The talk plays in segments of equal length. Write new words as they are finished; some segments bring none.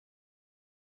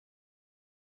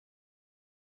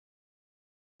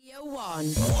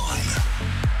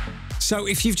So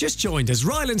if you've just joined us,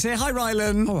 Rylan's here. Hi,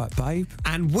 Rylan. All right, babe.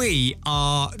 And we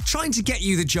are trying to get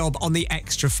you the job on the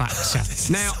Extra Factor.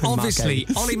 Now, obviously,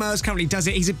 Ollie Murs currently does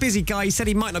it. He's a busy guy. He said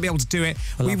he might not be able to do it.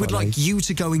 We would like you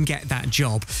to go and get that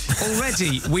job.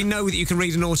 Already, we know that you can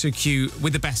read an auto cue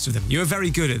with the best of them. You're very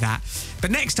good at that.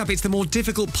 But next up, it's the more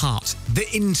difficult part, the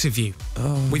interview.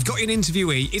 Oh. We've got an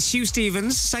interviewee. It's Huw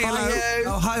Stephens. Say hello. Hi,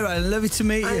 oh, hi, Rylan. Lovely to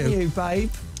meet you. And you,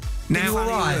 babe.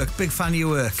 Now, big fan of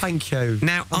your work. Thank you.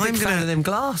 Now, I'm a big fan of them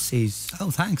glasses.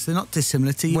 Oh, thanks. They're not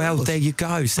dissimilar to you. Well, there you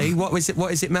go. See, what is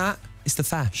it, Matt? It's the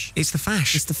fash. It's the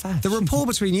fash. It's the fash. The rapport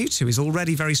between you two is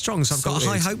already very strong, so I've got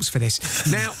high hopes for this.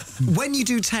 Now, when you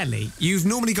do telly, you've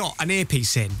normally got an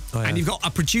earpiece in, and you've got a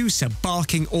producer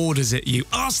barking orders at you.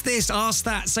 Ask this, ask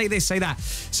that, say this, say that.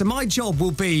 So my job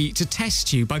will be to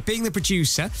test you by being the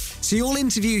producer. So you'll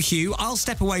interview Huw, I'll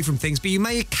step away from things, but you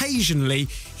may occasionally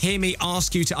hear me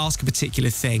ask you to ask a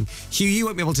particular thing. Huw, you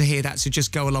won't be able to hear that, so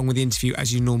just go along with the interview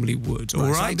as you normally would, all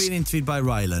right? So I'm being interviewed by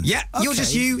Rylan. Yeah, okay. You're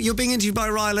just you. You're being interviewed by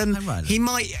Rylan. He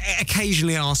might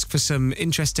occasionally ask for some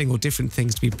interesting or different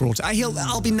things to be brought.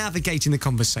 I'll be navigating the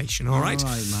conversation, all right? All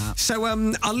right, Matt. So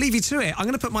I'll leave you to it. I'm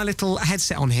going to put my little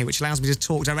headset on here, which allows me to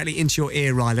talk directly into your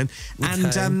ear, Rylan.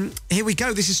 Okay. And here we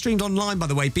go. This is streamed online, by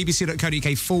the way,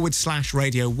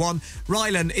 bbc.co.uk/Radio 1.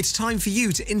 Rylan, it's time for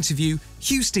you to interview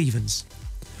Huw Stephens.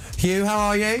 Huw, how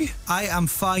are you? I am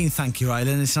fine, thank you,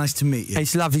 Rylan. It's nice to meet you.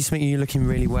 It's lovely to meet you. You're looking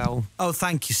really well. Oh,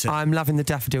 thank you, sir. I'm loving the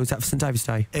daffodils. That for St David's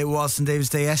Day. It was St David's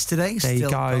Day yesterday. There you go.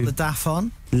 Got the daff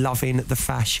on. Loving the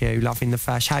fash, Huw. Loving the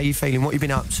fash. How are you feeling? What have you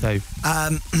been up to? What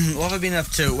have I been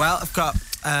up to? Well, I've got...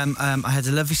 I had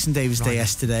a lovely St David's Day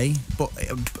yesterday, but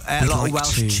a lot of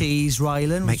Welsh cheese,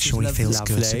 Rylan. Make sure he feels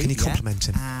good. So can you compliment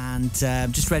him? And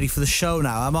I'm just ready for the show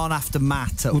now. I'm on after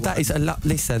Matt. Well, that is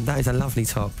listen. That is a lovely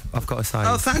top. I've got to say.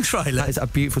 Oh, thanks, Rylan. That is a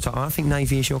beautiful top. I think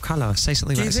navy is your colour. Say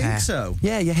something about his hair. Do you think so?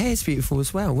 Yeah, your hair's beautiful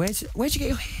as well. Where'd you get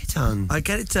your hair done? I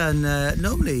get it done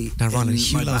normally. Now, Rylan,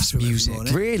 Huw loves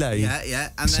music. Really? Yeah,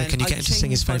 yeah. And so can you get him to sing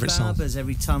his favourite song?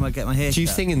 Every time I get my hair. Do you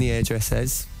sing in the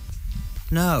hairdressers?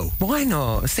 No. Why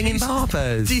not? Singing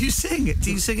barbers. Do you sing it?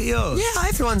 Do you sing it yours? Yeah,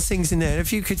 everyone sings in there.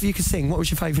 If you could sing, what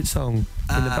was your favourite song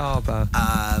in the barber?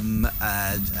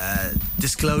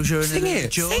 Disclosure. Sing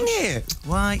it. George. Sing it.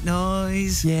 White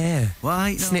noise. Yeah.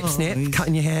 White snip, noise. snip.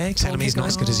 Cutting your hair. Tell him he's not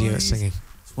as good as you at singing.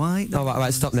 White noise. Oh,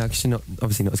 right, stop now, because you're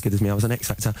obviously not as good as me. I was an X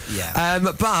Factor. Yeah.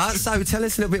 But so tell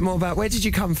us a little bit more about where did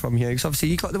you come from, Huw? Because obviously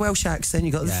you got the Welsh accent,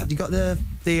 you got the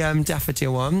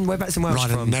daffodil one. Whereabouts in Welsh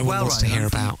from? No one wants to hear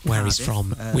about where he's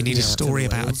from. We need a story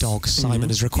about a dog. Simon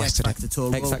has requested it. X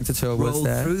Factor tour was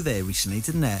there. Through there recently,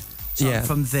 didn't it? So yeah.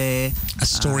 From there, a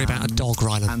story about a dog,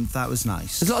 Rylan, and that was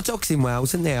nice. There's a lot of dogs in Wales,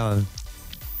 isn't there?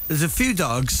 There's a few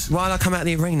dogs. While I come out of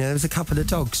the arena, there was a couple of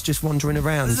dogs just wandering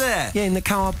around. Is there? Yeah, in the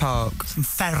car park. Some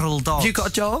feral dogs. Have you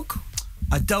got a dog?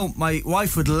 I don't. My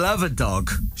wife would love a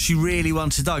dog. She really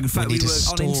wants a dog. In fact, we were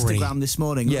on Instagram this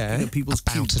morning looking at people's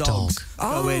cute dogs.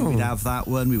 Oh. We'd have that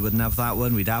one, we wouldn't have that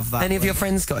one, we'd have that Any of your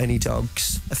friends got any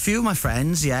dogs? A few of my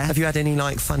friends, yeah. Have you had any,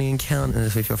 like, funny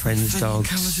encounters with your friends' dogs?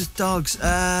 Encounters with dogs?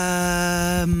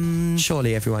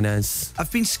 Surely everyone has.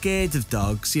 I've been scared of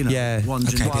dogs, you know. Yeah.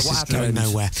 Wandering. Okay, this is going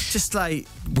nowhere. Just like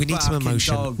we need some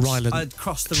emotion. Dogs. Rylan, I'd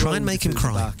cross the try road and make him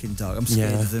cry. Barking dog. I'm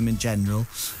scared of them in general.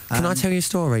 Can I tell you a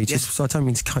story? Just so I don't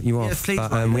mean to cut you off, please,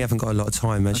 but we haven't got a lot of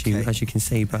time, as you can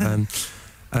see. But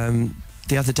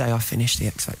the other day I finished the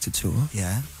X Factor tour.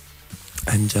 Yeah.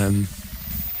 And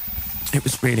it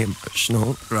was really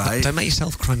emotional. Right. Don't make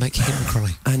yourself cry, make him cry.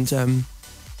 And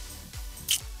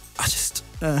I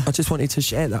just wanted to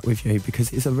share that with you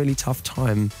because it's a really tough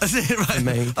time for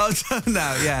me. Oh,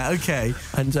 no, yeah, okay.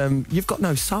 And you've got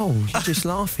no soul. You're just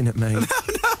laughing at me. No,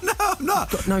 I'm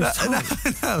not. You've got no soul.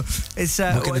 No. It's,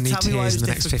 we're going to need tears in the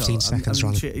next 15 seconds,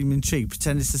 Rylan. I'm intrigued.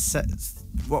 Pretend it's a set.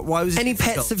 Why was it Any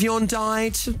difficult? pets of yours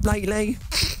died lately?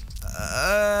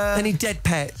 Any dead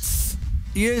pets?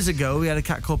 Years ago, we had a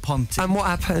cat called Ponty. And what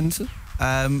happened?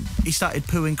 He started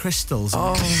pooing crystals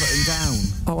and put him down.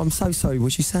 Oh, I'm so sorry.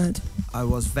 Was you sad? I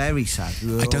was very sad.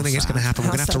 I don't think it's going to happen.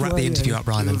 We're going to have to wrap the interview up,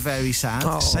 Rylan. We were very sad.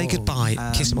 Oh. Say goodbye.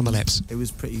 Kiss him on the lips. It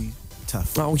was pretty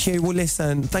tough. Oh, Huw, well,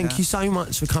 listen, thank you so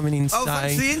much for coming in today. Oh,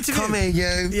 thanks for the interview. Come here,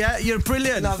 Huw. Yeah, you're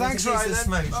brilliant. No, thanks,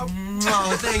 Rylan.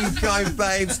 Oh, there you go,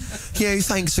 babes. Huw,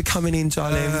 thanks for coming in,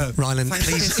 darling. Rylan,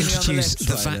 please introduce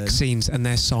the Vaccines and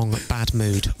their song Bad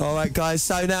Mood. All right, guys,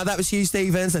 so now that was Huw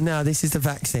Stephens, and now this is the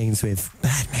Vaccines with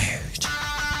Bad Mood.